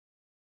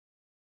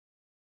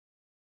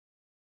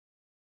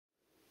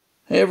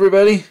Hey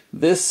everybody,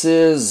 this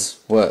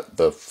is,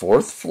 the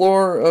fourth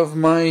floor of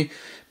my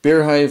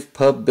Beerhive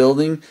Pub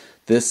building.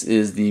 This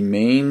is the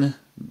main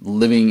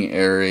living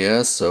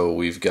area, so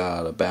we've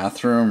got a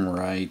bathroom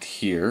right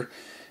here.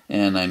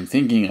 And I'm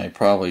thinking I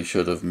probably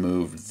should have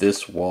moved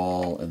this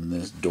wall and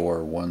this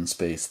door one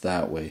space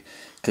that way,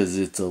 because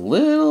it's a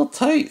little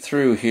tight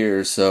through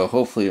here, so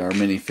hopefully our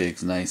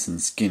minifig's nice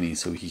and skinny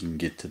so he can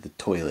get to the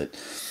toilet.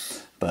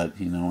 But,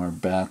 you know, our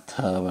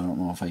bathtub, I don't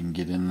know if I can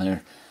get in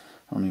there.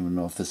 I don't even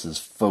know if this is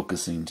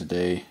focusing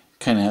today.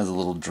 Kind of has a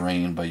little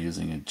drain by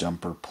using a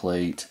jumper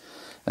plate.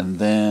 And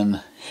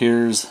then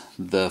here's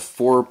the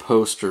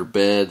 4-poster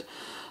bed.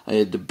 I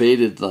had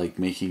debated like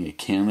making a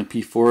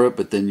canopy for it,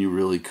 but then you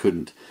really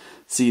couldn't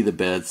see the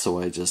bed, so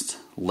I just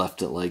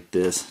left it like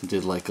this.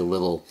 Did like a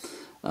little,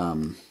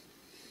 not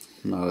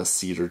a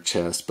cedar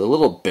chest, but a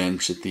little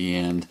bench at the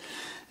end.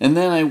 And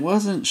then I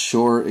wasn't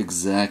sure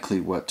exactly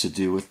what to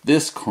do with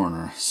this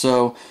corner,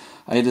 so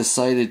I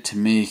decided to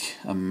make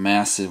a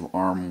massive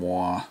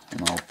armoire,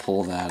 and I'll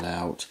pull that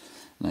out.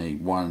 And I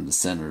wanted to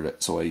center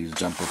it, so I used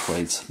jumper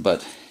plates.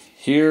 But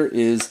here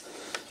is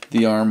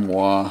the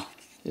armoire.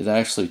 It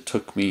actually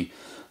took me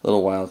a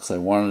little while because I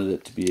wanted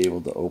it to be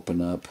able to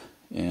open up,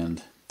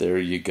 and there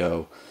you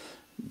go.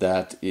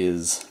 That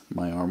is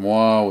my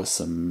armoire with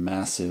some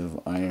massive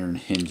iron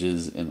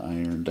hinges and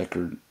iron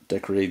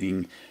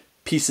decorating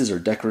pieces or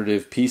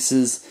decorative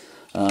pieces.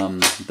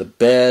 The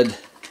bed,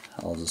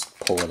 I'll just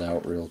pull it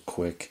out real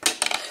quick.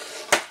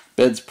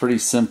 Bed's pretty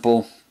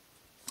simple.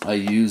 I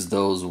use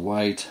those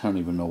white, I don't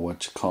even know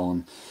what you call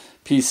them,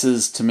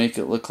 pieces to make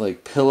it look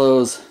like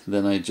pillows.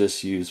 Then I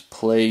just use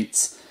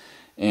plates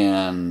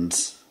and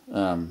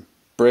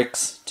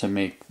bricks to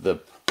make the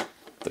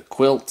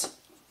quilt.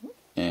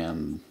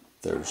 And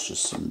there's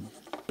just some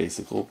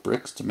basic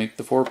bricks to make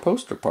the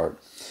 4-poster part.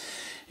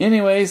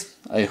 Anyways,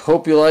 I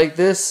hope you like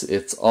this.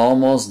 It's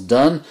almost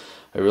done.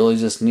 I really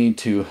just need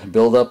to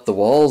build up the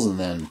walls and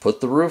then put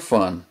the roof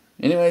on.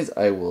 Anyways,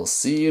 I will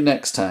see you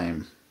next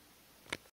time.